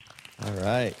All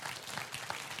right.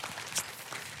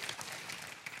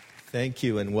 Thank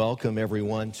you and welcome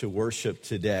everyone to worship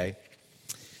today.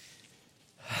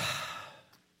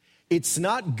 It's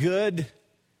not good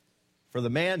for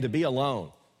the man to be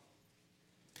alone.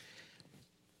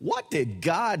 What did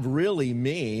God really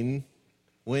mean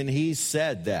when he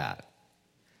said that?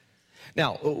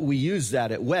 Now, we use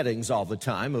that at weddings all the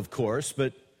time, of course,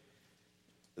 but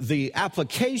the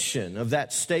application of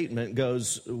that statement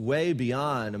goes way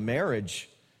beyond a marriage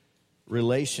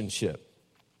relationship.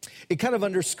 It kind of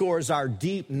underscores our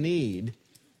deep need,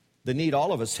 the need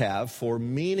all of us have for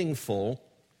meaningful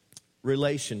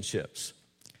relationships.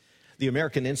 The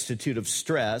American Institute of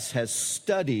Stress has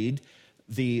studied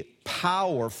the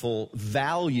powerful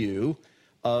value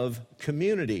of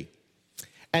community.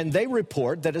 And they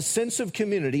report that a sense of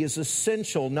community is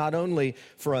essential not only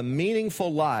for a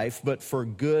meaningful life, but for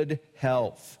good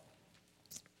health.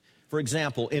 For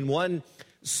example, in one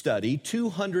study,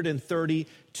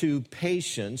 232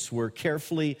 patients were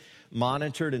carefully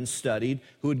monitored and studied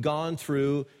who had gone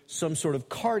through some sort of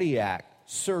cardiac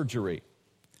surgery.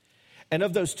 And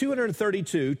of those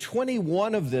 232,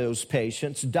 21 of those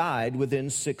patients died within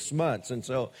 6 months. And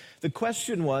so the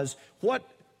question was, what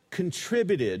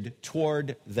contributed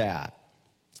toward that?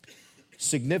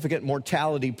 Significant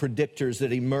mortality predictors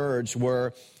that emerged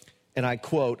were, and I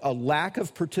quote, a lack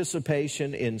of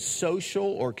participation in social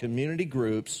or community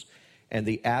groups and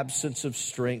the absence of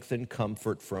strength and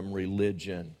comfort from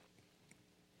religion.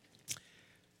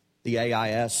 The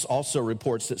AIS also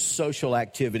reports that social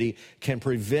activity can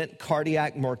prevent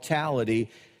cardiac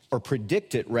mortality, or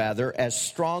predict it rather, as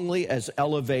strongly as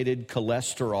elevated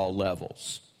cholesterol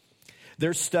levels.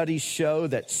 Their studies show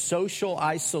that social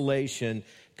isolation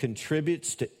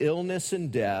contributes to illness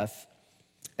and death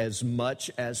as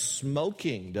much as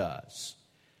smoking does,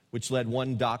 which led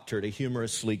one doctor to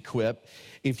humorously quip,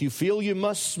 "If you feel you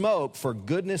must smoke, for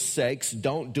goodness sakes,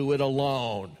 don't do it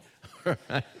alone."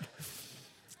 Right?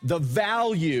 The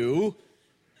value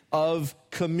of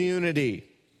community.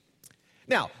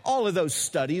 Now, all of those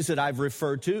studies that I've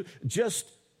referred to just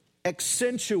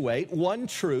accentuate one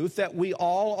truth that we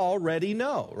all already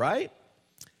know, right?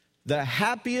 The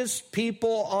happiest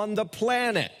people on the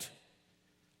planet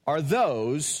are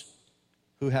those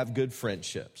who have good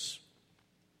friendships.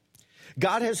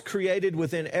 God has created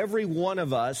within every one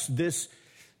of us this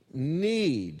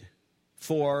need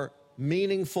for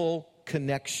meaningful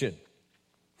connection.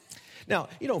 Now,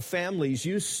 families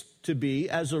used to be,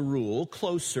 as a rule,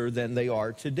 closer than they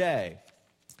are today.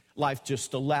 Life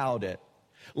just allowed it.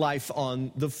 Life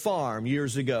on the farm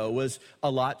years ago was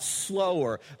a lot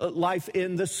slower. Life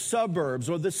in the suburbs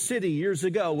or the city years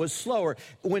ago was slower.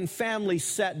 When families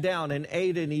sat down and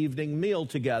ate an evening meal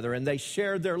together and they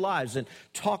shared their lives and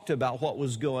talked about what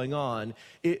was going on,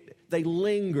 they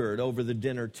lingered over the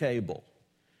dinner table.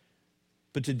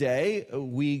 But today,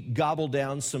 we gobble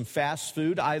down some fast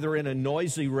food, either in a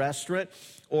noisy restaurant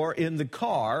or in the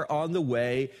car on the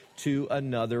way to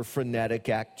another frenetic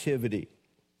activity.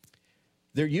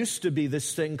 There used to be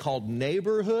this thing called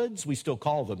neighborhoods. We still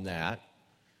call them that,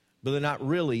 but they're not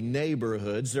really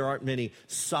neighborhoods. There aren't many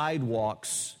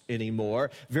sidewalks anymore.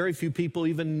 Very few people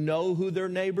even know who their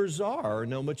neighbors are or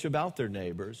know much about their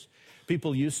neighbors.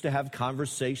 People used to have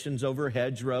conversations over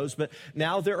hedgerows, but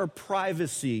now there are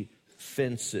privacy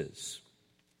fences.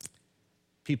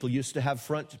 People used to have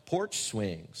front porch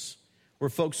swings where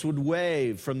folks would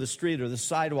wave from the street or the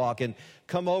sidewalk and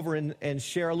come over and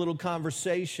share a little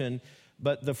conversation.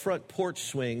 But the front porch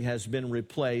swing has been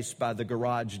replaced by the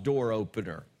garage door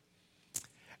opener.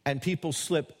 And people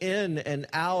slip in and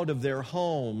out of their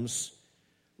homes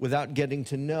without getting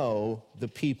to know the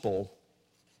people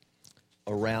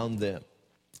around them.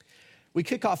 We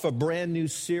kick off a brand new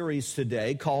series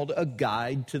today called A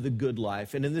Guide to the Good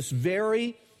Life. And in this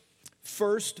very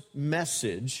first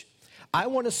message, I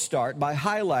want to start by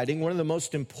highlighting one of the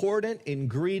most important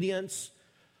ingredients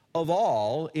of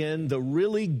all in the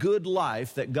really good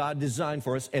life that God designed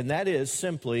for us, and that is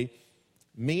simply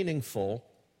meaningful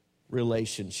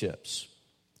relationships.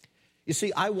 You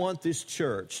see, I want this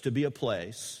church to be a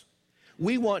place,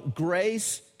 we want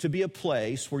Grace to be a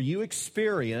place where you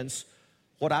experience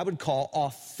what I would call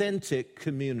authentic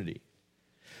community.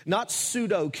 Not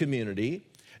pseudo community,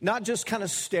 not just kind of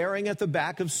staring at the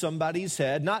back of somebody's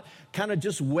head, not kind of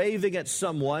just waving at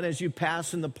someone as you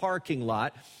pass in the parking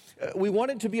lot. We want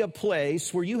it to be a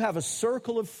place where you have a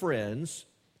circle of friends,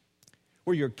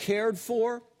 where you're cared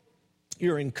for,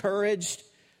 you're encouraged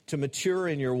to mature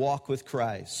in your walk with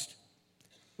Christ.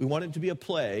 We want it to be a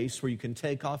place where you can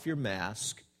take off your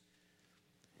mask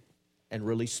and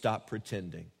really stop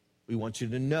pretending. We want you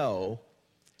to know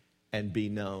and be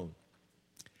known.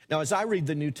 Now, as I read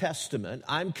the New Testament,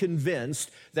 I'm convinced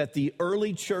that the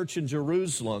early church in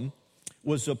Jerusalem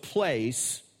was a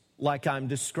place like I'm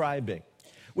describing.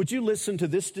 Would you listen to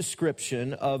this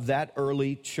description of that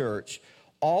early church?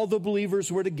 All the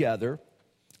believers were together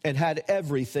and had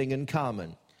everything in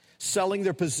common. Selling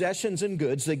their possessions and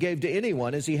goods, they gave to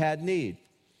anyone as he had need.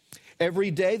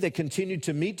 Every day they continued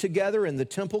to meet together in the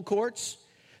temple courts.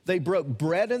 They broke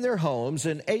bread in their homes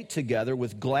and ate together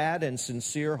with glad and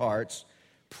sincere hearts,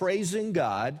 praising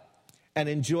God and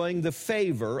enjoying the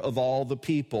favor of all the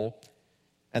people.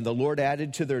 And the Lord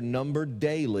added to their number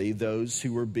daily those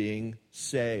who were being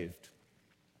saved.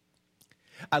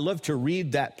 I love to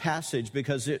read that passage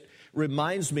because it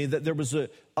reminds me that there was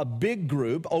a big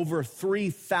group, over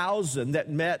 3,000, that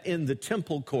met in the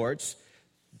temple courts.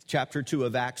 Chapter 2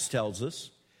 of Acts tells us.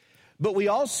 But we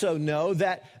also know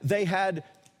that they had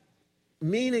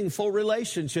meaningful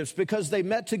relationships because they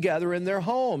met together in their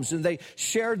homes and they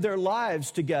shared their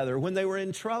lives together when they were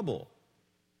in trouble.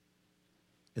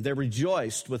 And they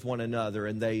rejoiced with one another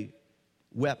and they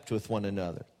wept with one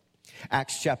another.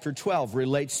 Acts chapter 12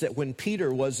 relates that when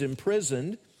Peter was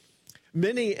imprisoned,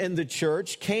 many in the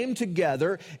church came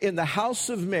together in the house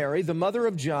of Mary, the mother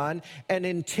of John, and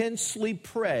intensely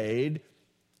prayed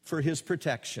for his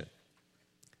protection.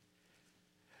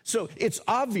 So it's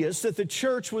obvious that the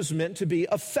church was meant to be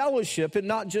a fellowship and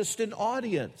not just an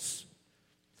audience.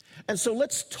 And so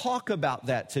let's talk about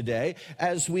that today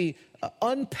as we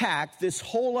unpack this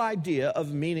whole idea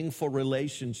of meaningful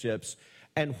relationships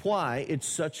and why it's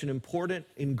such an important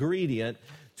ingredient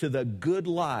to the good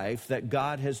life that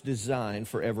God has designed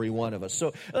for every one of us.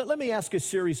 So let me ask a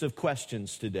series of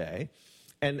questions today,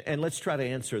 and let's try to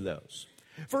answer those.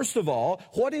 First of all,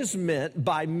 what is meant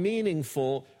by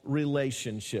meaningful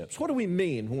relationships? What do we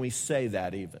mean when we say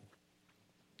that even?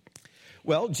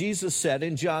 Well, Jesus said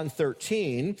in John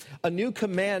 13, "A new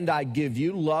command I give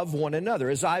you, love one another.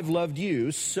 As I've loved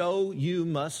you, so you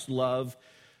must love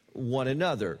one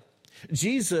another."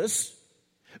 Jesus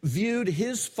viewed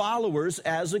his followers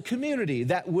as a community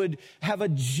that would have a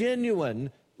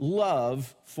genuine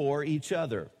love for each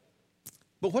other.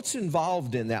 But what's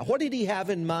involved in that? What did he have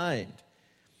in mind?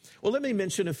 Well, let me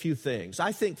mention a few things.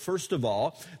 I think, first of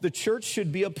all, the church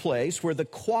should be a place where the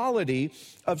quality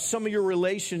of some of your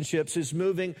relationships is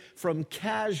moving from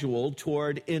casual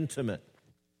toward intimate.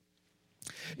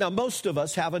 Now, most of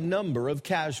us have a number of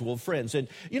casual friends, and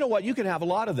you know what? You can have a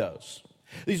lot of those.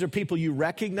 These are people you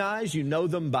recognize, you know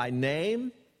them by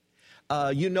name,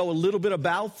 you know a little bit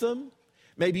about them.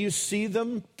 Maybe you see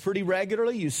them pretty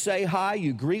regularly, you say hi,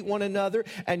 you greet one another,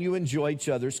 and you enjoy each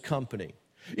other's company.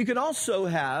 You can also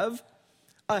have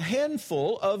a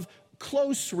handful of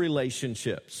close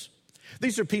relationships.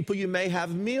 These are people you may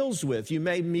have meals with. You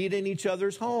may meet in each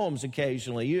other's homes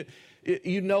occasionally.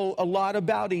 You know a lot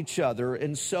about each other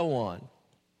and so on.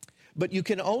 But you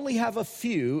can only have a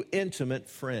few intimate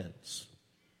friends.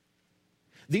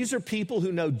 These are people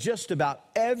who know just about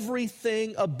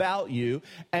everything about you,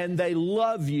 and they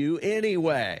love you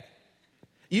anyway.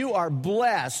 You are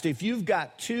blessed if you've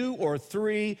got 2 or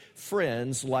 3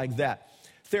 friends like that.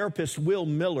 Therapist Will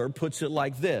Miller puts it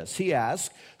like this. He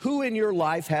asks, who in your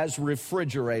life has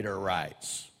refrigerator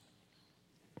rights?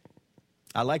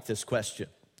 I like this question.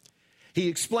 He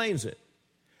explains it.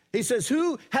 He says,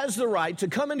 who has the right to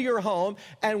come into your home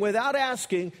and without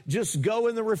asking, just go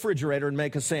in the refrigerator and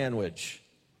make a sandwich?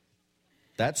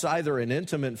 That's either an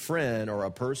intimate friend or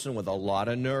a person with a lot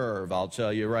of nerve, I'll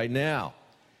tell you right now.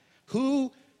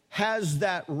 Who has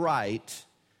that right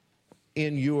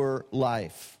in your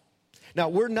life? Now,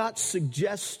 we're not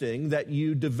suggesting that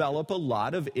you develop a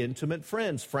lot of intimate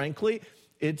friends. Frankly,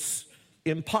 it's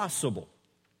impossible.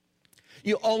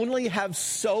 You only have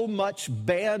so much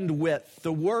bandwidth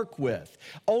to work with,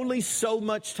 only so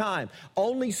much time,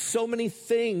 only so many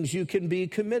things you can be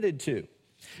committed to.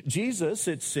 Jesus,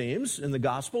 it seems, in the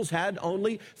Gospels, had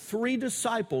only 3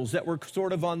 disciples that were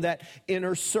sort of on that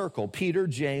inner circle, Peter,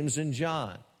 James, and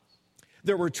John.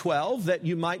 There were 12 that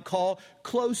you might call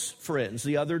close friends,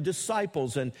 the other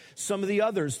disciples, and some of the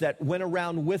others that went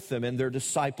around with them in their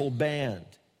disciple band.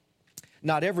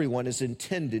 Not everyone is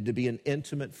intended to be an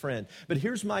intimate friend. But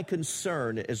here's my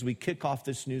concern as we kick off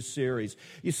this new series.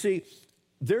 You see,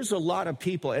 there's a lot of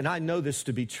people, and I know this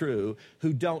to be true,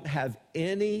 who don't have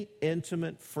any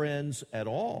intimate friends at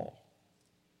all.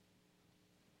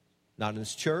 Not in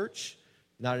this church,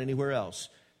 not anywhere else.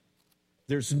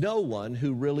 There's no one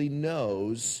who really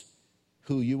knows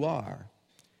who you are.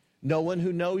 No one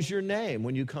who knows your name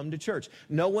when you come to church.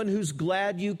 No one who's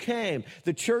glad you came.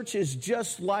 The church is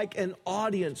just like an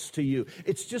audience to you.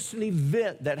 It's just an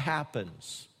event that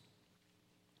happens.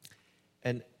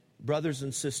 And Brothers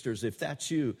and sisters, if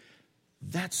that's you,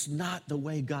 that's not the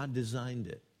way God designed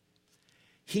it.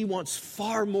 He wants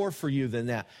far more for you than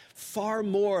that, far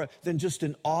more than just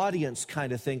an audience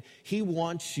kind of thing. He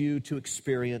wants you to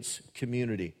experience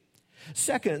community.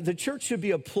 Second, the church should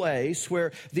be a place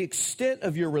where the extent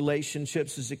of your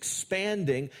relationships is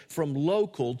expanding from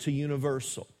local to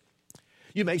universal.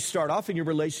 You may start off in your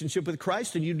relationship with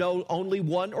Christ and you know only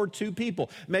one or two people,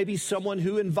 maybe someone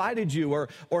who invited you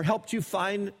or helped you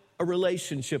find a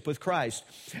relationship with Christ.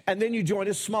 And then you join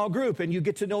a small group and you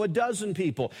get to know a dozen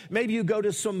people. Maybe you go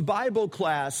to some Bible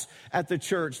class at the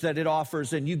church that it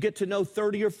offers and you get to know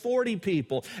 30 or 40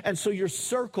 people. And so your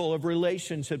circle of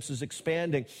relationships is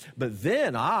expanding. But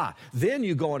then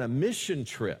you go on a mission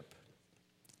trip.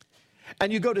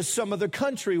 And you go to some other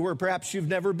country where perhaps you've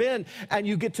never been, and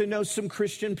you get to know some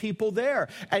Christian people there.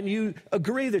 And you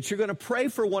agree that you're going to pray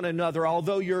for one another,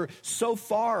 although you're so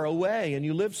far away and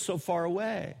you live so far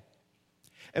away.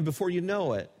 And before you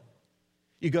know it,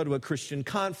 you go to a Christian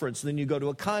conference, and then you go to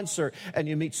a concert, and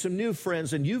you meet some new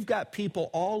friends, and you've got people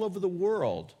all over the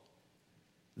world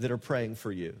that are praying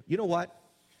for you. You know what?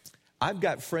 I've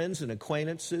got friends and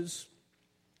acquaintances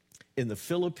in the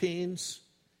Philippines,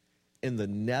 in the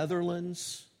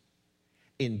Netherlands,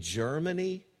 in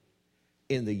Germany,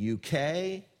 in the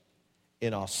UK,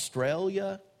 in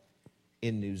Australia,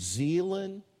 in New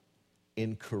Zealand,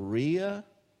 in Korea,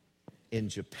 in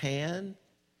Japan,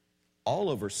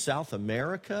 all over South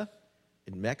America,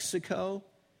 in Mexico,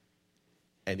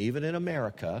 and even in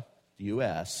America, the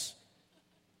U.S.,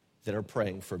 that are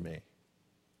praying for me.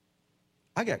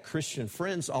 I got Christian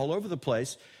friends all over the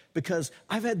place because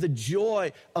I've had the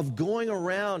joy of going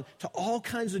around to all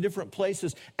kinds of different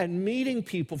places and meeting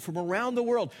people from around the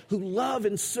world who love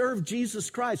and serve Jesus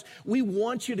Christ. We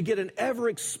want you to get an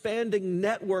ever-expanding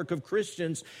network of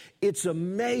Christians. It's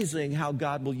amazing how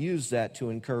God will use that to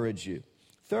encourage you.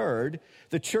 Third,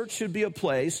 the church should be a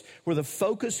place where the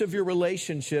focus of your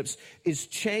relationships is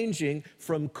changing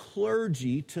from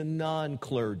clergy to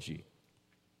non-clergy.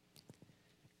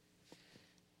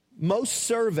 Most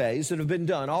surveys that have been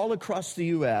done all across the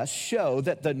U.S. show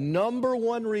that the number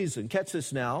one reason, catch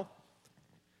this now,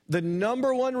 the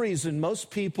number one reason most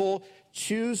people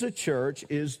choose a church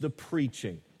is the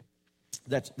preaching.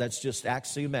 That's just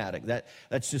axiomatic.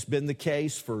 That's just been the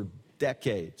case for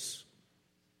decades,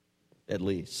 at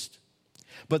least.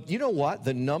 But you know what?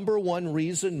 The number one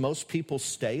reason most people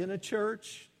stay in a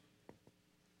church,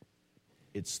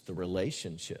 it's the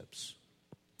relationships.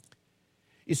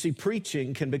 You see,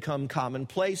 preaching can become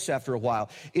commonplace after a while.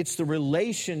 It's the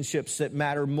relationships that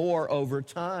matter more over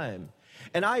time.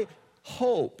 And I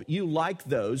hope you like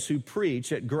those who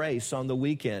preach at Grace on the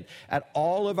weekend, at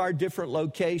all of our different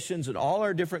locations and all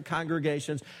our different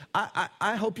congregations.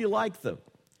 I hope you like them.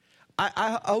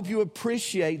 I hope you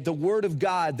appreciate the Word of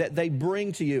God that they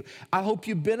bring to you. I hope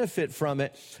you benefit from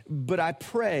it. But I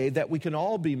pray that we can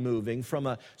all be moving from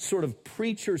a sort of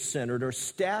preacher-centered or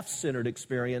staff-centered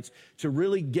experience to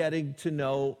really getting to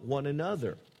know one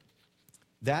another.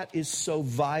 That is so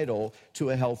vital to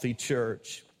a healthy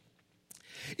church.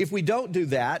 If we don't do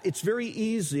that, it's very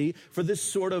easy for this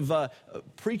sort of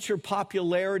preacher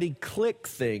popularity clique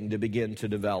thing to begin to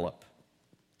develop.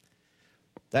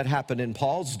 That happened in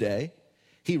Paul's day.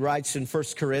 He writes in 1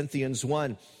 Corinthians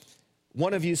 1,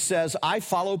 one of you says, I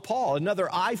follow Paul. Another,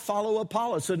 I follow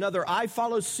Apollos. Another, I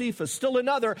follow Cephas. Still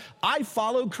another, I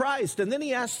follow Christ. And then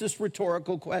he asks this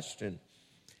rhetorical question.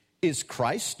 Is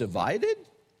Christ divided?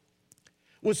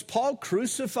 Was Paul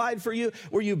crucified for you?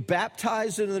 Were you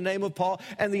baptized in the name of Paul?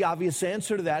 And the obvious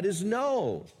answer to that is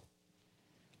no.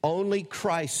 Only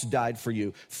Christ died for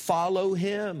you. Follow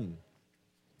him.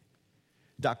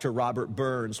 Dr. Robert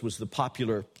Burns was the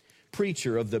popular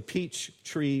preacher of the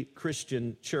Peachtree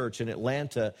Christian Church in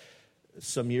Atlanta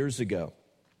some years ago.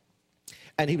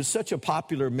 And he was such a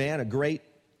popular man, a great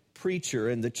preacher,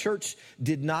 and the church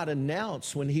did not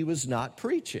announce when he was not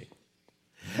preaching.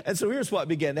 And so here's what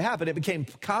began to happen. It became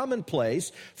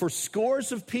commonplace for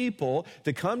scores of people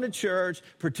to come to church,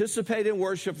 participate in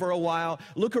worship for a while,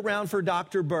 look around for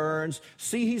Dr. Burns,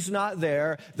 see he's not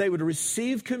there. They would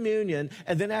receive communion,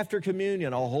 and then after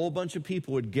communion, a whole bunch of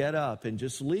people would get up and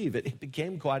just leave. It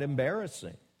became quite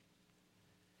embarrassing.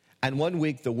 And one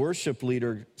week, the worship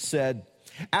leader said,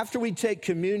 after we take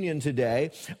communion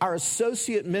today, our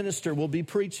associate minister will be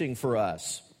preaching for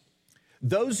us.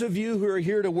 Those of you who are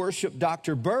here to worship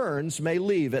Dr. Burns may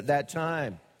leave at that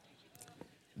time.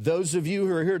 Those of you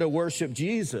who are here to worship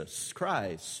Jesus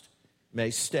Christ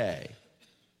may stay.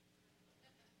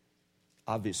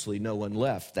 Obviously, no one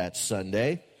left that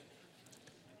Sunday.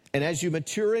 And as you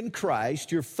mature in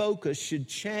Christ, your focus should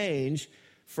change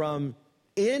from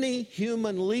any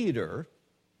human leader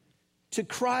to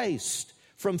Christ,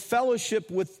 from fellowship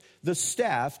with the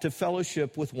staff to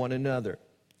fellowship with one another.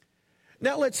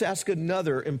 Now let's ask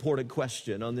another important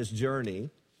question on this journey.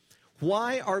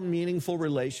 Why are meaningful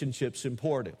relationships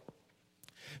important?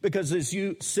 Because as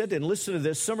you sit and listen to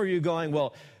this, some of you are going,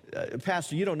 well,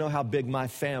 Pastor, you don't know how big my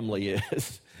family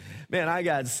is. Man, I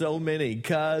got so many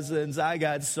cousins. I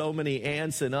got so many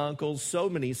aunts and uncles, so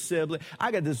many siblings.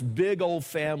 I got this big old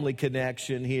family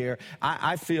connection here.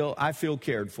 I feel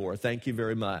cared for. Thank you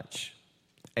very much.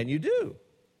 And you do.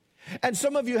 And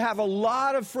some of you have a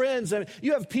lot of friends. And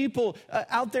you have people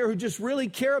out there who just really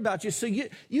care about you. So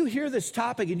you hear this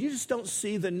topic and you just don't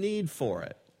see the need for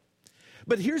it.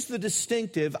 But here's the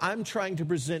distinctive I'm trying to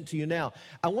present to you now.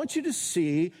 I want you to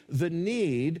see the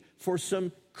need for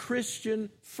some Christian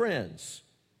friends.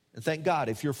 And thank God,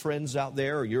 if your friends out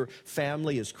there or your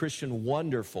family is Christian,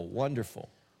 wonderful, wonderful.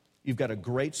 You've got a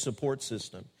great support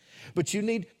system. But you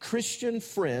need Christian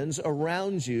friends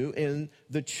around you in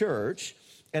the church.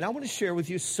 And I want to share with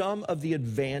you some of the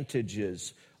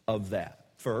advantages of that.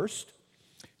 First,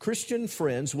 Christian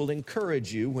friends will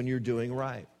encourage you when you're doing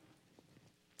right.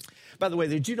 By the way,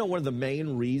 did you know one of the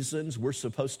main reasons we're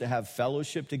supposed to have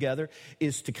fellowship together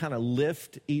is to kind of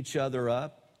lift each other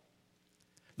up?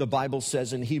 The Bible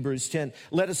says in Hebrews 10,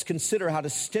 let us consider how to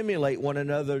stimulate one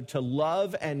another to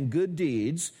love and good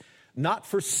deeds, not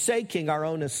forsaking our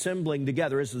own assembling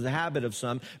together, as is the habit of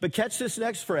some, but catch this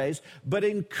next phrase, but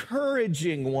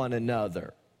encouraging one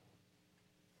another.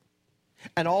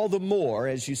 And all the more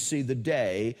as you see the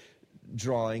day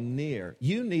drawing near.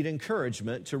 You need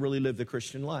encouragement to really live the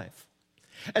Christian life.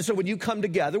 And so when you come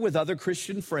together with other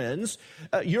Christian friends,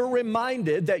 you're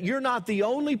reminded that you're not the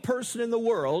only person in the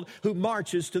world who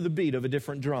marches to the beat of a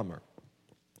different drummer.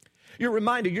 You're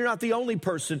reminded you're not the only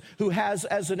person who has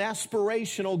as an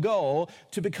aspirational goal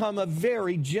to become a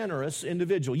very generous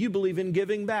individual. You believe in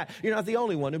giving back. You're not the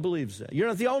only one who believes that. You're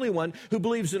not the only one who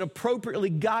believes in appropriately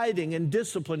guiding and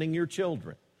disciplining your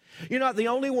children. You're not the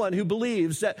only one who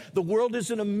believes that the world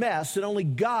is in a mess and only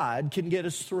God can get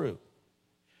us through.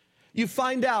 You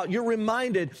find out, you're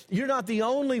reminded, you're not the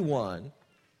only one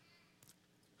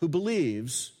who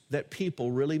believes that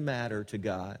people really matter to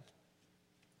God.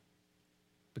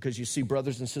 Because you see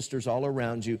brothers and sisters all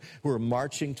around you who are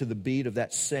marching to the beat of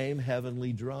that same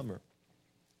heavenly drummer.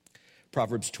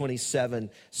 Proverbs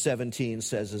 27:17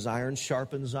 says, as iron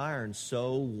sharpens iron,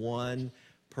 so one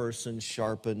person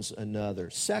sharpens another.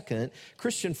 Second,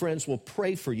 Christian friends will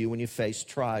pray for you when you face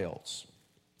trials.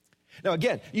 Now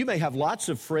again, you may have lots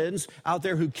of friends out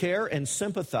there who care and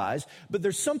sympathize, but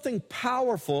there's something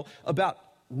powerful about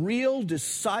real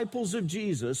disciples of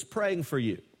Jesus praying for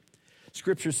you.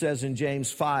 Scripture says in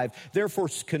James 5, therefore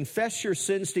confess your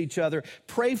sins to each other,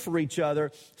 pray for each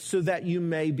other so that you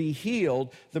may be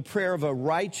healed. The prayer of a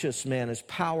righteous man is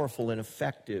powerful and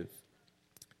effective.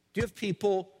 Do you have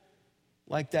people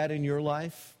like that in your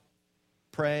life?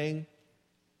 Praying,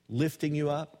 lifting you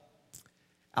up?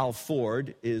 Al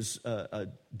Ford is a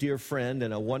dear friend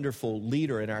and a wonderful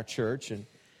leader in our church, and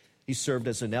he served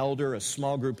as an elder, a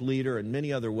small group leader, in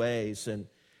many other ways. And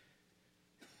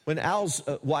when Al's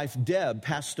wife, Deb,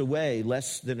 passed away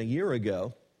less than a year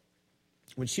ago,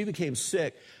 when she became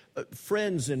sick,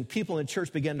 friends and people in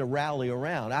church began to rally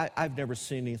around. I've never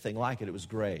seen anything like it. It was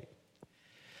great.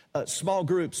 Small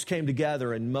groups came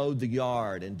together and mowed the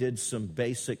yard and did some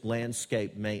basic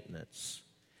landscape maintenance.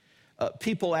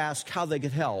 People asked how they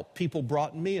could help. People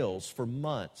brought meals for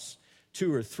months,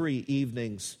 2 or 3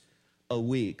 evenings a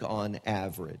week on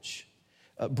average.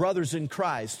 Brothers in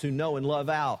Christ who know and love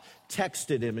Al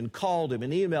texted him and called him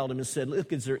and emailed him and said,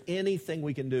 look, is there anything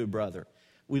we can do, brother?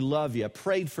 We love you. I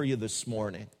prayed for you this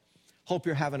morning. Hope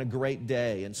you're having a great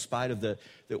day in spite of the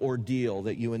ordeal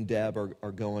that you and Deb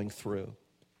are going through.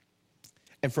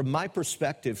 And from my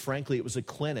perspective, frankly, it was a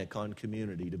clinic on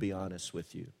community, to be honest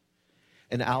with you.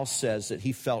 And Al says that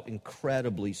he felt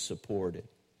incredibly supported.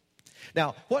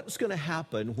 Now, what's going to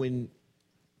happen when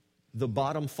the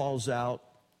bottom falls out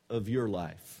of your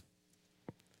life?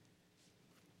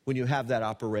 When you have that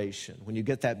operation, when you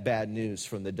get that bad news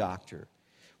from the doctor,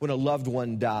 when a loved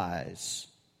one dies,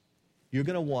 you're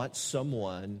going to want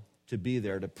someone to be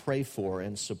there to pray for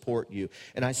and support you.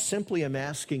 And I simply am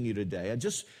asking you today,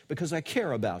 just because I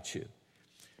care about you,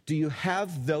 do you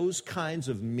have those kinds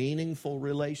of meaningful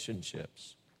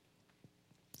relationships?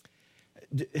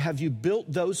 Have you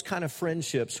built those kind of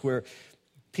friendships where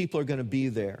people are going to be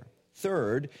there?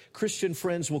 Third, Christian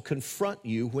friends will confront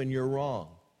you when you're wrong.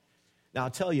 Now,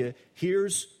 I'll tell you,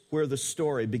 here's where the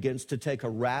story begins to take a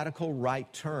radical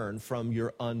right turn from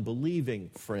your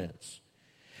unbelieving friends.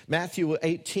 Matthew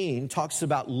 18 talks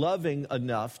about loving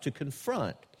enough to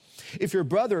confront. If your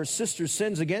brother or sister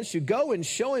sins against you, go and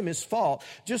show him his fault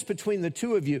just between the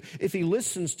two of you. If he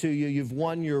listens to you, you've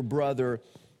won your brother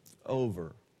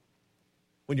over.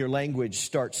 When your language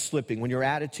starts slipping, when your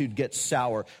attitude gets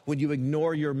sour, when you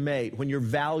ignore your mate, when your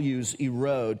values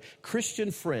erode,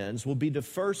 Christian friends will be the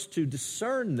first to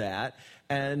discern that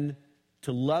and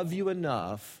to love you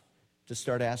enough to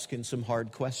start asking some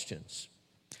hard questions.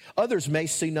 Others may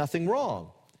see nothing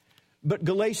wrong. But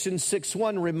Galatians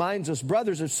 6:1 reminds us,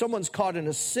 brothers, if someone's caught in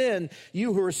a sin,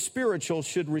 you who are spiritual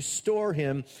should restore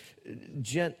him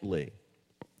gently.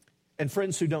 And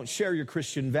friends who don't share your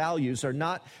Christian values are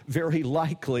not very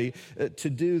likely to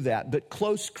do that. But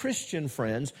close Christian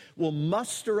friends will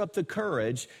muster up the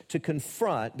courage to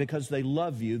confront because they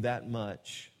love you that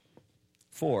much.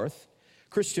 Fourth,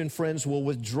 Christian friends will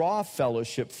withdraw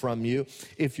fellowship from you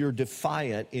if you're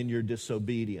defiant in your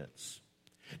disobedience.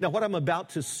 Now, what I'm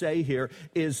about to say here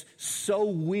is so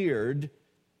weird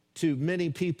to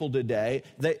many people today,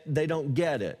 they don't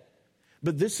get it.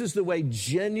 But this is the way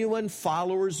genuine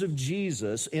followers of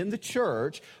Jesus in the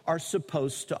church are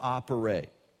supposed to operate.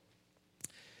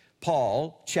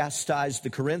 Paul chastised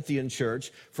the Corinthian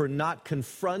church for not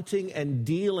confronting and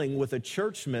dealing with a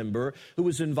church member who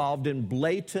was involved in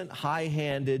blatant,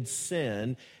 high-handed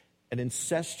sin, an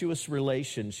incestuous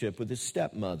relationship with his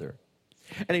stepmother.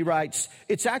 And he writes,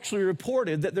 it's actually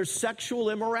reported that there's sexual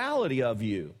immorality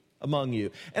among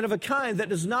you, and of a kind that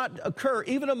does not occur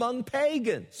even among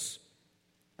pagans.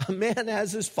 A man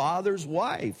has his father's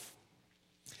wife.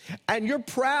 And you're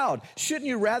proud. Shouldn't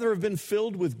you rather have been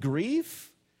filled with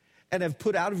grief and have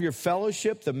put out of your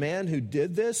fellowship the man who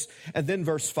did this? And then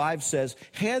verse 5 says,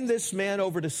 hand this man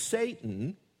over to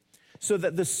Satan so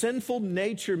that the sinful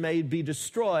nature may be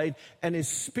destroyed and his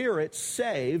spirit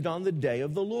saved on the day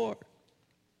of the Lord.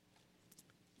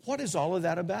 What is all of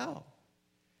that about?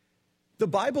 The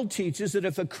Bible teaches that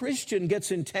if a Christian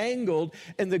gets entangled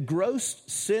in the gross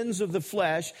sins of the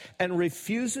flesh and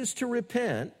refuses to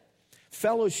repent,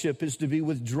 fellowship is to be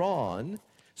withdrawn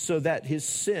so that his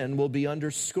sin will be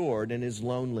underscored in his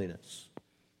loneliness.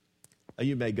 Now,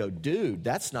 you may go, dude,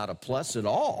 that's not a plus at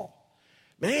all.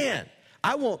 Man,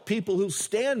 I want people who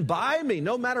stand by me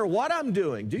no matter what I'm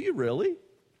doing. Do you really?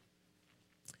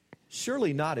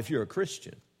 Surely not if you're a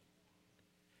Christian.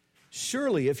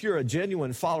 Surely, if you're a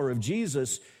genuine follower of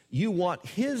Jesus, you want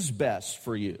his best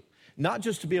for you, not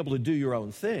just to be able to do your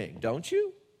own thing, don't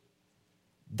you?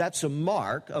 That's a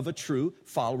mark of a true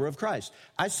follower of Christ.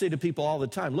 I say to people all the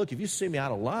time, look, if you see me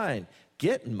out of line,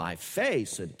 get in my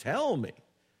face and tell me.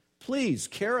 Please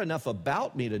care enough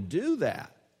about me to do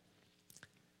that.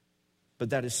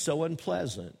 But that is so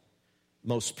unpleasant.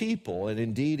 Most people, and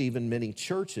indeed even many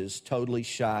churches, totally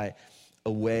shy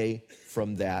away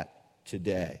from that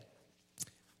today.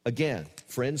 Again,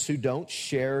 friends who don't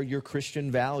share your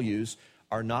Christian values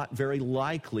are not very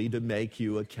likely to make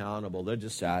you accountable. They'll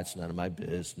just say, it's none of my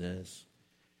business.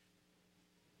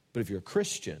 But if you're a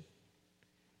Christian,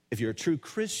 if you're a true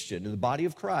Christian in the body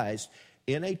of Christ,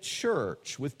 in a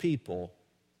church with people,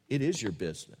 it is your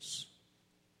business.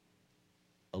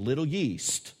 A little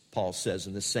yeast, Paul says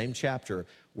in the same chapter,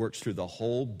 works through the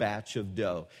whole batch of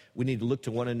dough. We need to look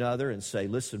to one another and say,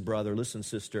 listen, brother, listen,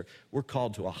 sister, we're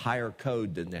called to a higher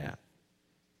code than that.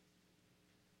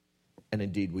 And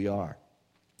indeed we are.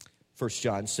 1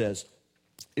 John says,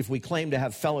 if we claim to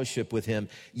have fellowship with him,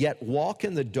 yet walk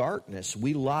in the darkness,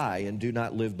 we lie and do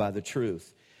not live by the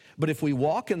truth. But if we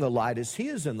walk in the light as he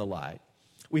is in the light,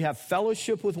 we have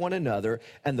fellowship with one another,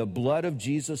 and the blood of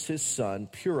Jesus, his son,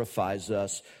 purifies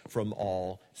us from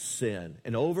all sin.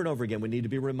 And over again, we need to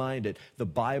be reminded, the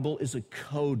Bible is a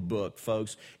code book,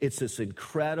 folks. It's this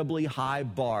incredibly high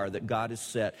bar that God has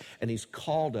set, and he's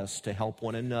called us to help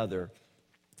one another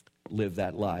live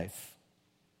that life.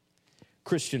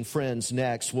 Christian friends,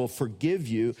 next, will forgive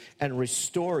you and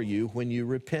restore you when you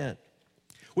repent.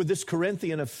 When this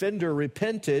Corinthian offender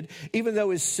repented, even though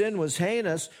his sin was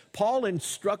heinous, Paul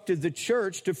instructed the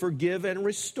church to forgive and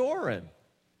restore him,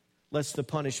 lest the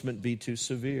punishment be too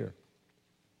severe.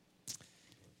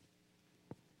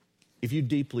 If you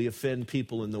deeply offend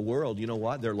people in the world, you know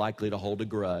what? They're likely to hold a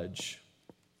grudge.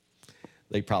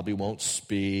 They probably won't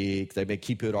speak. They may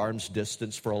keep you at arm's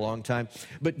distance for a long time.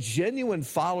 But genuine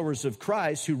followers of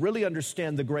Christ who really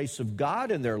understand the grace of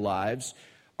God in their lives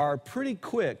are pretty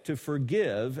quick to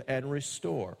forgive and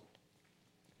restore.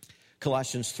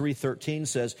 Colossians 3:13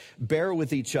 says, bear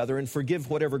with each other and forgive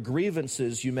whatever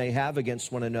grievances you may have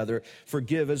against one another.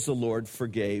 Forgive as the Lord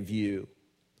forgave you.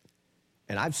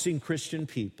 And I've seen Christian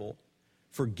people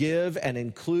forgive and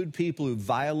include people who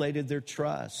violated their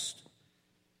trust.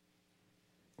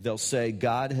 they'll say,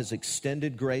 God has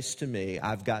extended grace to me.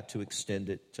 I've got to extend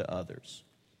it to others.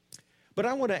 But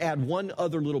I want to add one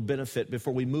other little benefit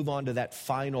before we move on to that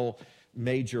final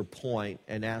major point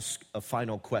and ask a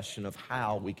final question of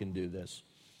how we can do this.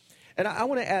 And I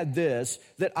want to add this,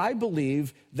 that I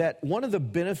believe that one of the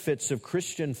benefits of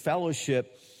Christian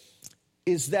fellowship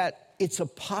is that it's a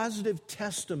positive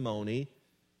testimony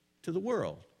to the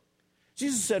world.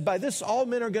 Jesus said, by this all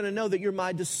men are going to know that you're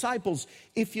my disciples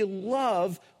if you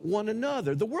love one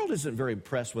another. The world isn't very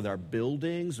impressed with our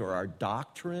buildings or our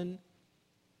doctrine.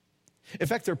 In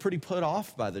fact, they're pretty put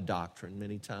off by the doctrine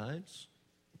many times.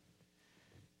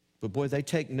 But boy, they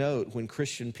take note when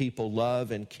Christian people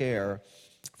love and care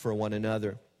for one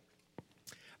another.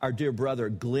 Our dear brother,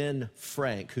 Glenn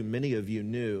Frank, who many of you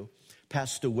knew,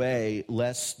 passed away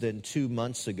less than 2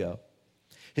 months ago.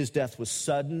 His death was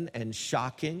sudden and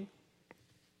shocking.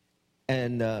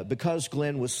 And because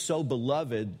Glenn was so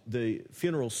beloved, the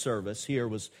funeral service here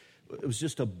was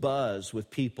just a buzz with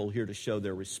people here to show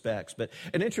their respects. But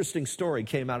an interesting story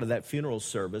came out of that funeral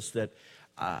service that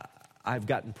I've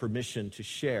gotten permission to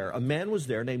share. A man was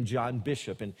there named John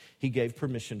Bishop, and he gave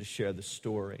permission to share the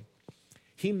story.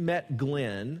 He met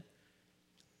Glenn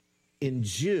in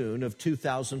June of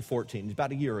 2014,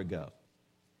 about a year ago.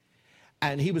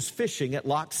 And he was fishing at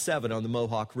Lock 7 on the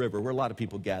Mohawk River, where a lot of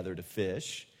people gather to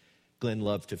fish. Glenn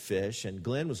loved to fish, and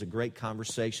Glenn was a great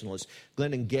conversationalist.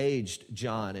 Glenn engaged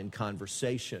John in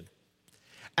conversation.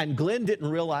 And Glenn didn't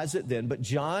realize it then, but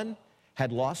John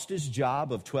had lost his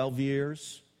job of 12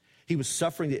 years. He was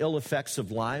suffering the ill effects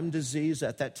of Lyme disease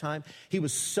at that time. He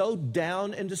was so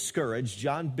down and discouraged,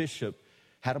 John Bishop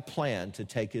had a plan to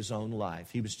take his own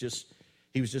life. He was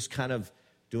just kind of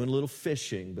doing a little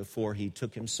fishing before he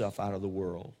took himself out of the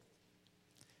world.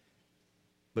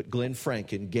 But Glenn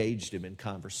Frank engaged him in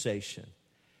conversation,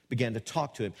 began to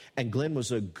talk to him, and Glenn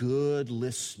was a good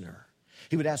listener.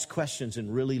 He would ask questions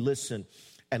and really listen.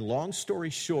 And long story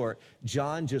short,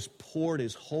 John just poured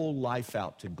his whole life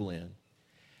out to Glenn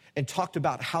and talked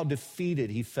about how defeated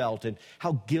he felt and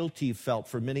how guilty he felt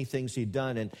for many things he'd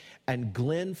done. And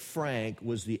Glenn Frank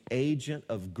was the agent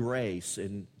of grace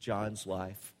in John's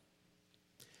life.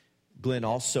 Glenn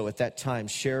also at that time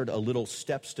shared a little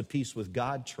Steps to Peace with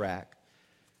God track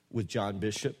with John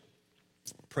Bishop,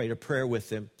 prayed a prayer with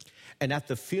him. And at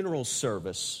the funeral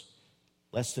service,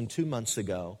 less than 2 months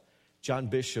ago, John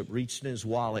Bishop reached in his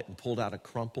wallet and pulled out a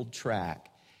crumpled tract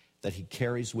that he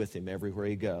carries with him everywhere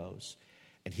he goes.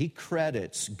 And he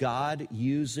credits God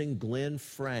using Glenn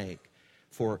Frank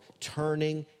for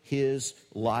turning his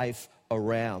life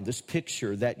around. This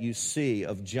picture that you see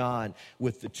of John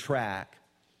with the tract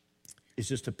is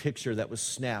just a picture that was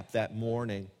snapped that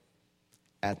morning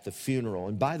at the funeral.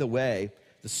 And by the way,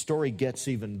 the story gets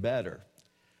even better.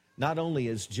 Not only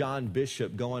is John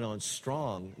Bishop going on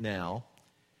strong now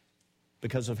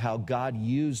because of how God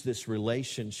used this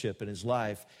relationship in his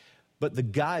life, but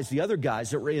the other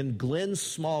guys that were in Glenn's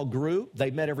small group,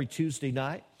 they met every Tuesday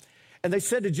night, and they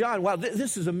said to John, wow,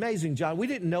 this is amazing, John. We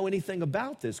didn't know anything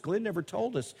about this. Glenn never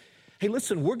told us. Hey,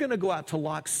 listen, we're going to go out to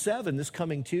Lock 7 this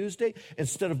coming Tuesday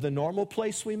instead of the normal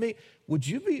place we meet. Would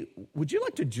you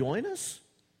like to join us?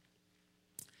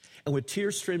 And with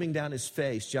tears streaming down his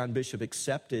face, John Bishop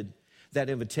accepted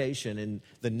that invitation. And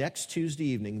the next Tuesday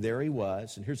evening, there he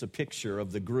was. And here's a picture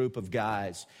of the group of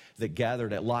guys that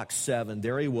gathered at Lock 7.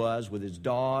 There he was with his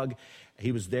dog.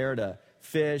 He was there to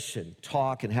fish and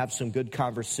talk and have some good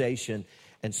conversation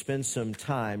and spend some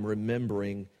time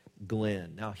remembering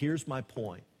Glenn. Now, here's my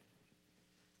point.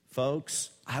 Folks,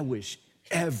 I wish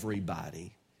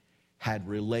everybody had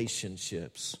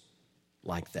relationships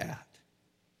like that.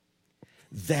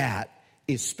 That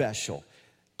is special.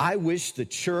 I wish the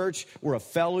church were a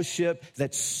fellowship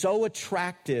that's so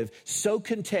attractive, so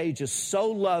contagious, so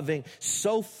loving,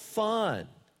 so fun.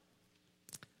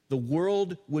 The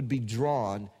world would be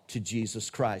drawn to Jesus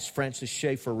Christ. Francis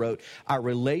Schaeffer wrote, our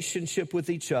relationship with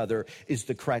each other is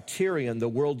the criterion the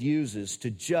world uses to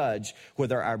judge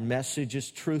whether our message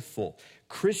is truthful.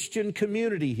 Christian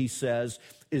community, he says,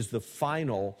 is the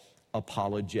final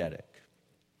apologetic.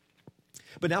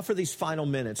 But now for these final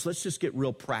minutes, let's just get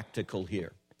real practical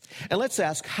here. And let's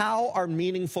ask, how are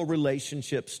meaningful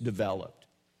relationships developed?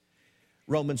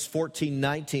 Romans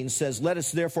 14:19 says, let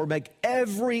us therefore make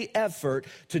every effort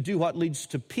to do what leads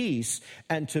to peace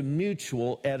and to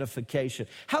mutual edification.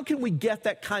 How can we get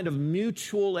that kind of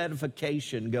mutual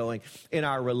edification going in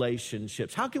our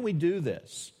relationships? How can we do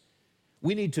this?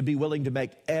 We need to be willing to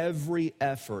make every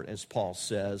effort, as Paul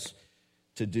says,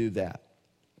 to do that.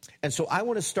 And so I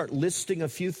want to start listing a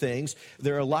few things.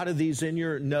 There are a lot of these in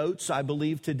your notes, I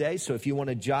believe, today. So if you want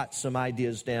to jot some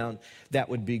ideas down, that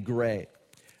would be great.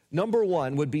 Number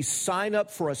one would be sign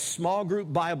up for a small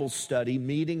group Bible study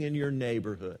meeting in your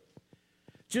neighborhood.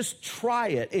 Just try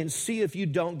it and see if you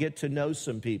don't get to know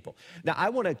some people. Now, I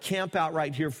want to camp out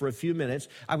right here for a few minutes.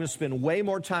 I'm going to spend way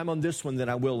more time on this one than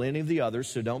I will any of the others,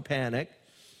 so don't panic.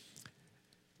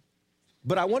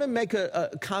 But I want to make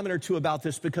a comment or two about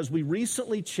this because we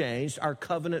recently changed our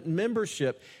covenant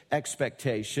membership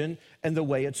expectation and the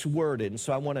way it's worded. And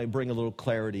so I want to bring a little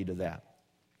clarity to that.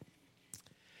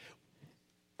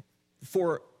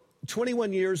 For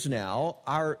 21 years now,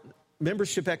 our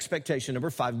membership expectation,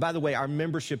 number 5, by the way, our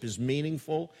membership is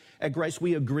meaningful at Grace.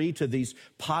 We agree to these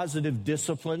positive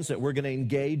disciplines that we're going to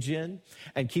engage in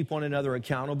and keep one another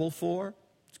accountable for.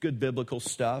 It's good biblical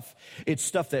stuff. It's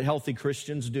stuff that healthy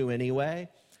Christians do anyway,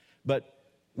 but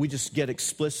we just get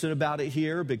explicit about it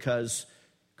here because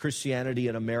Christianity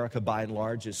in America, by and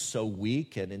large, is so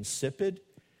weak and insipid.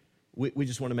 We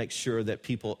just want to make sure that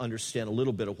people understand a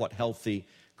little bit of what healthy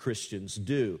Christians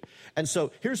do. And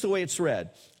so here's the way it's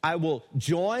read. I will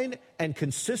join and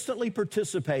consistently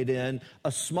participate in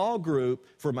a small group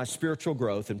for my spiritual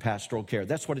growth and pastoral care.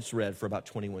 That's what it's read for about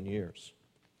 21 years.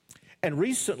 And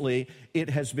recently, it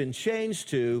has been changed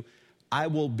to, I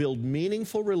will build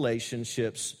meaningful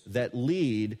relationships that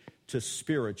lead to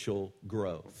spiritual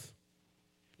growth.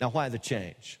 Now, why the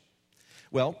change?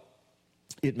 Well,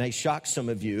 it may shock some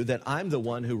of you that I'm the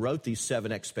one who wrote these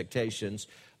 7 expectations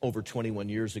over 21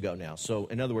 years ago now. So,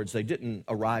 in other words, they didn't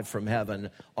arrive from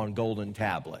heaven on golden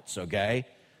tablets, okay?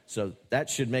 So that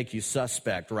should make you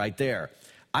suspect right there.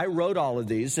 I wrote all of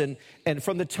these, and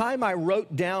from the time I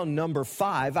wrote down number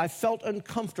 5, I felt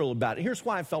uncomfortable about it. Here's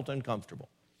why I felt uncomfortable.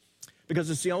 Because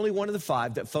it's the only one of the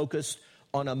 5 that focused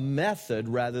on a method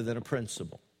rather than a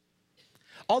principle.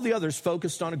 All the others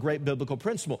focused on a great biblical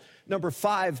principle. Number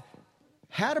 5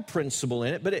 had a principle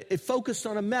in it, but it focused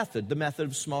on a method, the method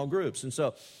of small groups. And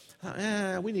so,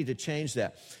 we need to change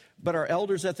that. But our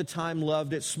elders at the time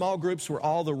loved it. Small groups were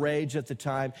all the rage at the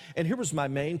time. And here was my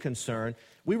main concern.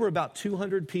 We were about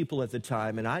 200 people at the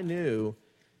time, and I knew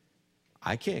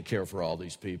I can't care for all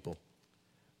these people.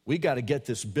 We got to get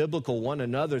this biblical one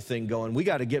another thing going. We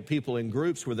got to get people in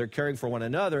groups where they're caring for one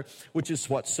another, which is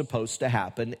what's supposed to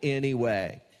happen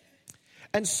anyway.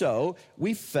 And so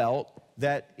we felt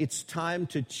that it's time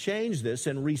to change this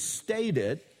and restate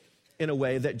it in a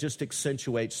way that just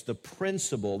accentuates the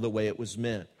principle the way it was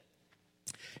meant.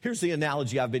 Here's the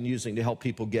analogy I've been using to help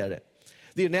people get it.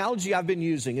 The analogy I've been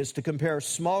using is to compare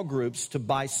small groups to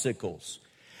bicycles.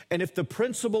 And if the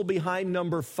principle behind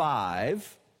number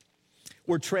 5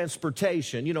 were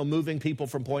transportation, moving people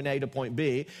from point A to point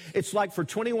B, it's like for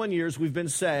 21 years we've been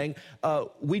saying,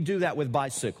 we do that with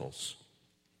bicycles.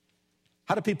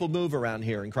 How do people move around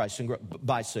here in Christ?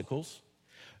 Bicycles.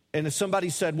 And if somebody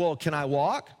said, well, can I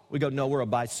walk? We go, no, we're a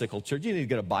bicycle church. You need to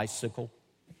get a bicycle.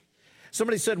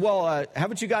 Somebody said, well,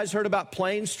 haven't you guys heard about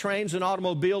planes, trains, and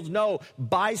automobiles? No,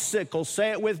 bicycle.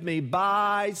 Say it with me,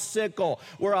 bicycle.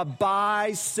 We're a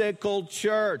bicycle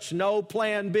church. No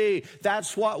plan B.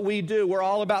 That's what we do. We're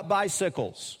all about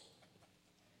bicycles.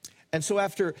 And so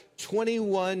after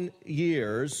 21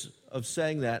 years of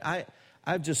saying that,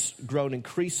 I've just grown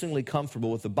increasingly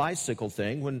comfortable with the bicycle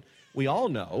thing when we all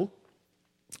know,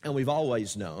 and we've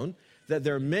always known, that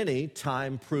there are many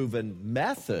time-proven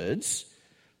methods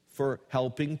for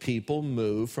helping people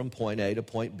move from point A to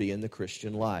point B in the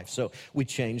Christian life. So we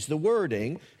changed the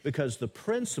wording because the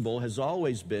principle has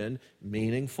always been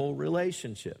meaningful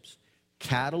relationships.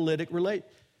 Catalytic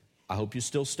I hope you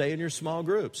still stay in your small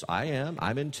groups. I am.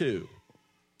 I'm in 2.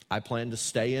 I plan to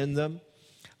stay in them.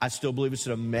 I still believe it's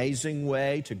an amazing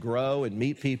way to grow and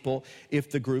meet people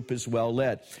if the group is well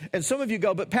led. And some of you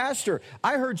go, but Pastor,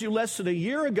 I heard you less than a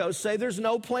year ago say there's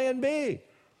no plan B.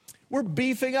 We're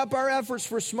beefing up our efforts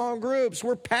for small groups.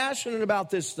 We're passionate about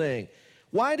this thing.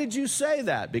 Why did you say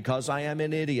that? Because I am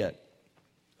an idiot.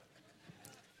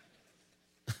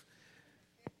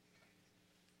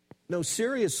 No,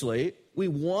 seriously, we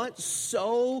want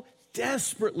so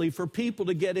desperately for people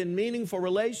to get in meaningful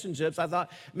relationships. I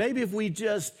thought maybe if we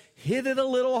just hit it a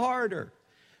little harder,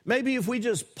 maybe if we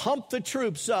just pump the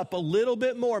troops up a little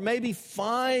bit more, maybe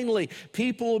finally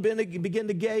people will begin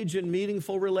to engage in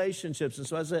meaningful relationships. And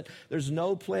so I said, there's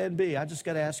no plan B. I just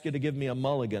got to ask you to give me a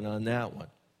mulligan on that one.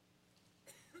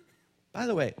 By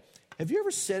the way, have you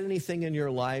ever said anything in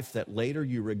your life that later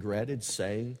you regretted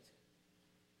saying?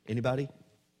 Anybody?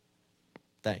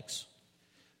 Thanks.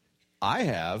 I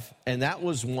have, and that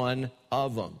was one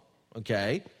of them,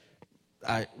 okay?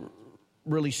 I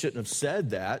really shouldn't have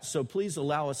said that, so please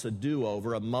allow us a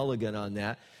do-over, a mulligan on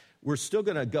that. We're still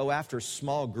going to go after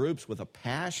small groups with a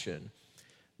passion,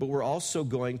 but we're also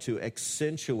going to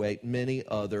accentuate many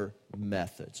other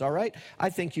methods. All right?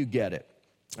 I think you get it.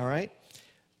 All right?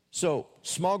 So,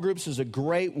 small groups is a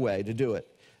great way to do it.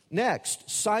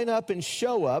 Next, sign up and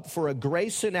show up for a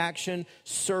Grace in Action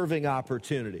serving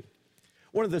opportunity.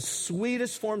 One of the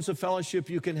sweetest forms of fellowship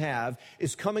you can have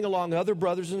is coming along other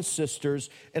brothers and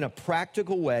sisters in a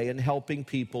practical way and helping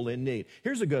people in need.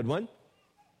 Here's a good one.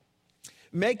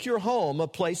 Make your home a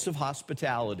place of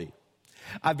hospitality.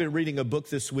 I've been reading a book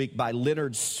this week by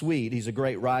Leonard Sweet. He's a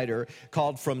great writer,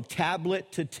 called From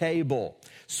Tablet to Table.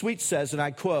 Sweet says, and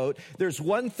I quote, "There's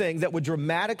one thing that would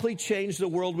dramatically change the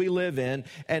world we live in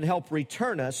and help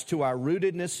return us to our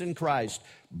rootedness in Christ.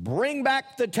 Bring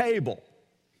back the table.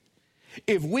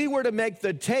 If we were to make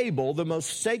the table the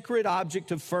most sacred object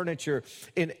of furniture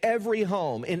in every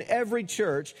home, in every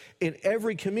church, in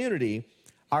every community,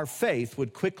 our faith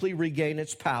would quickly regain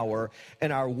its power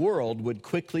and our world would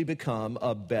quickly become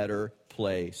a better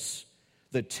place."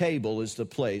 The table is the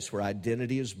place where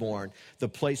identity is born, the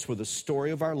place where the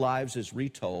story of our lives is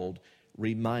retold,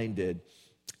 reminded,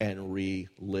 and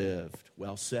relived.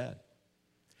 Well said.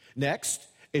 Next,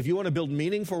 if you want to build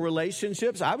meaningful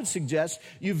relationships, I would suggest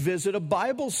you visit a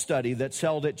Bible study that's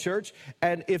held at church.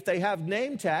 And if they have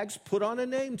name tags, put on a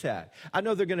name tag. I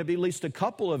know there are going to be at least a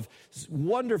couple of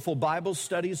wonderful Bible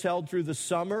studies held through the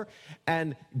summer.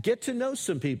 And get to know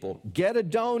some people. Get a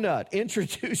donut.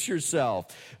 Introduce yourself.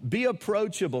 Be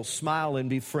approachable. Smile and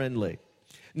be friendly.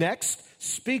 Next,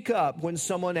 speak up when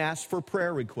someone asks for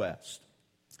prayer requests.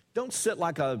 Don't sit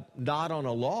like a knot on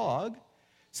a log.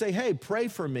 Say, hey, pray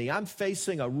for me. I'm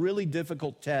facing a really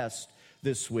difficult test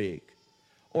this week.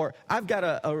 Or I've got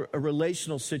a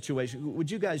relational situation. Would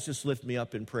you guys just lift me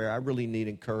up in prayer? I really need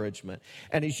encouragement.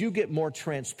 And as you get more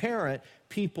transparent,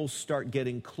 people start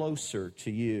getting closer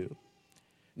to you.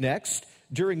 Next,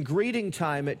 during greeting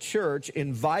time at church,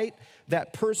 invite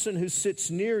that person who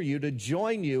sits near you to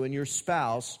join you and your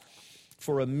spouse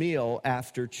for a meal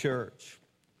after church.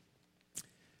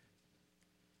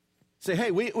 Say,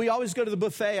 hey, we always go to the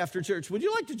buffet after church. Would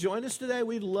you like to join us today?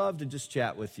 We'd love to just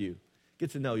chat with you, get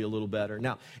to know you a little better.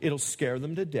 Now, it'll scare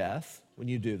them to death when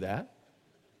you do that.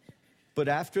 But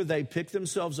after they pick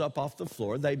themselves up off the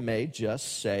floor, they may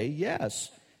just say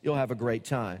yes. You'll have a great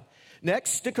time.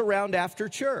 Next, stick around after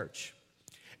church.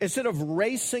 Instead of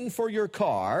racing for your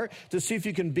car to see if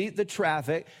you can beat the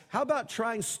traffic, how about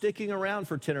trying sticking around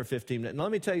for 10 or 15 minutes? Now,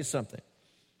 let me tell you something.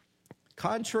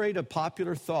 Contrary to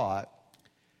popular thought,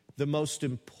 the most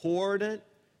important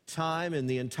time in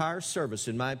the entire service,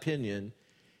 in my opinion,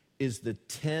 is the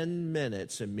 10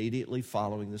 minutes immediately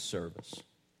following the service.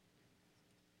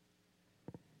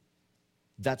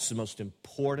 That's the most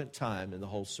important time in the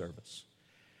whole service.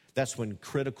 That's when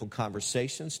critical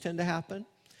conversations tend to happen.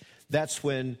 That's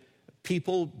when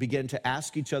people begin to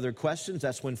ask each other questions.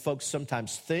 That's when folks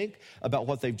sometimes think about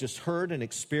what they've just heard and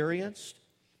experienced.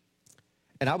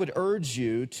 And I would urge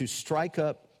you to strike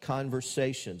up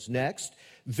conversations. Next,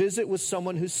 visit with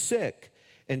someone who's sick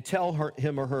and tell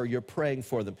him or her you're praying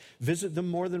for them. Visit them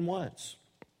more than once.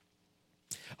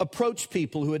 Approach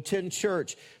people who attend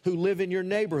church, who live in your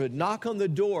neighborhood. Knock on the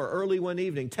door early one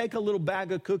evening. Take a little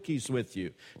bag of cookies with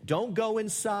you. Don't go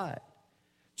inside.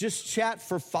 Just chat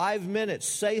for 5 minutes.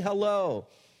 Say hello.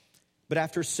 But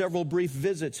after several brief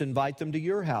visits, invite them to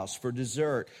your house for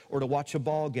dessert or to watch a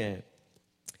ball game.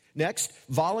 Next,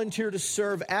 volunteer to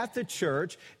serve at the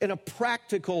church in a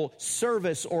practical,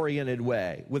 service-oriented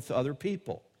way with other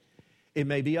people. It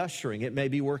may be ushering. It may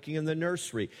be working in the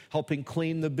nursery, helping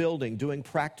clean the building, doing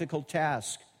practical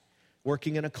tasks,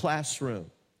 working in a classroom.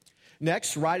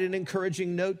 Next, write an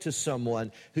encouraging note to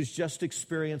someone who's just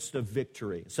experienced a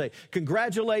victory. Say,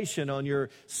 congratulations on your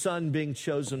son being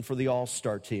chosen for the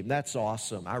all-star team. That's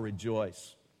awesome. I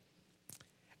rejoice.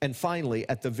 And finally,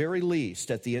 at the very least,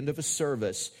 at the end of a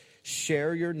service,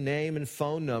 share your name and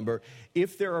phone number.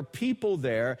 If there are people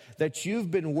there that you've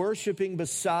been worshiping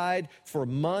beside for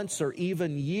months or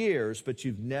even years, but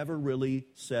you've never really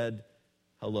said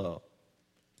hello,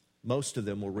 most of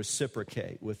them will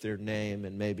reciprocate with their name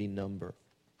and maybe number.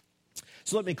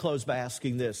 So let me close by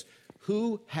asking this.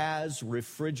 Who has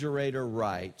refrigerator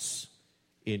rights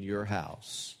in your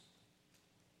house?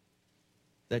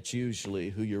 That's usually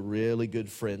who your really good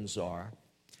friends are.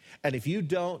 And if you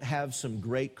don't have some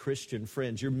great Christian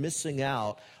friends, you're missing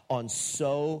out on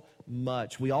so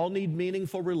much. We all need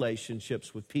meaningful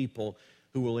relationships with people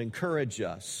who will encourage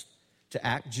us to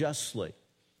act justly,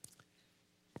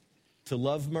 to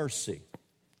love mercy,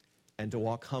 and to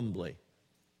walk humbly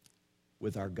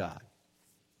with our God.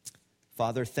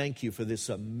 Father, thank you for this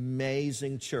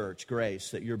amazing church,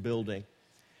 Grace, that you're building.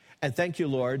 And thank you,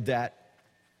 Lord, that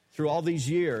Through all these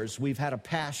years, we've had a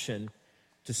passion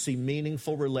to see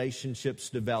meaningful relationships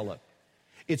develop.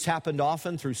 It's happened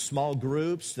often through small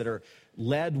groups that are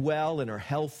led well and are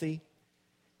healthy.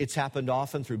 It's happened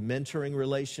often through mentoring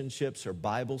relationships or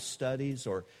Bible studies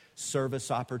or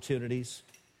service opportunities.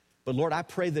 But Lord, I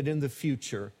pray that in the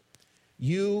future,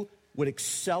 you would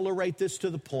accelerate this to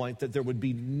the point that there would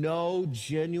be no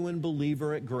genuine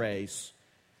believer at Grace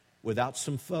without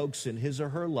some folks in his or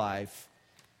her life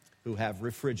who have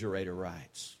refrigerator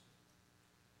rights.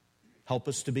 Help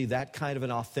us to be that kind of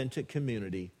an authentic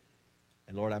community.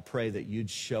 And Lord, I pray that you'd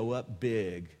show up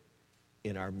big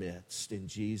in our midst. In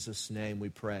Jesus' name we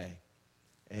pray.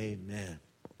 Amen.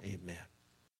 Amen.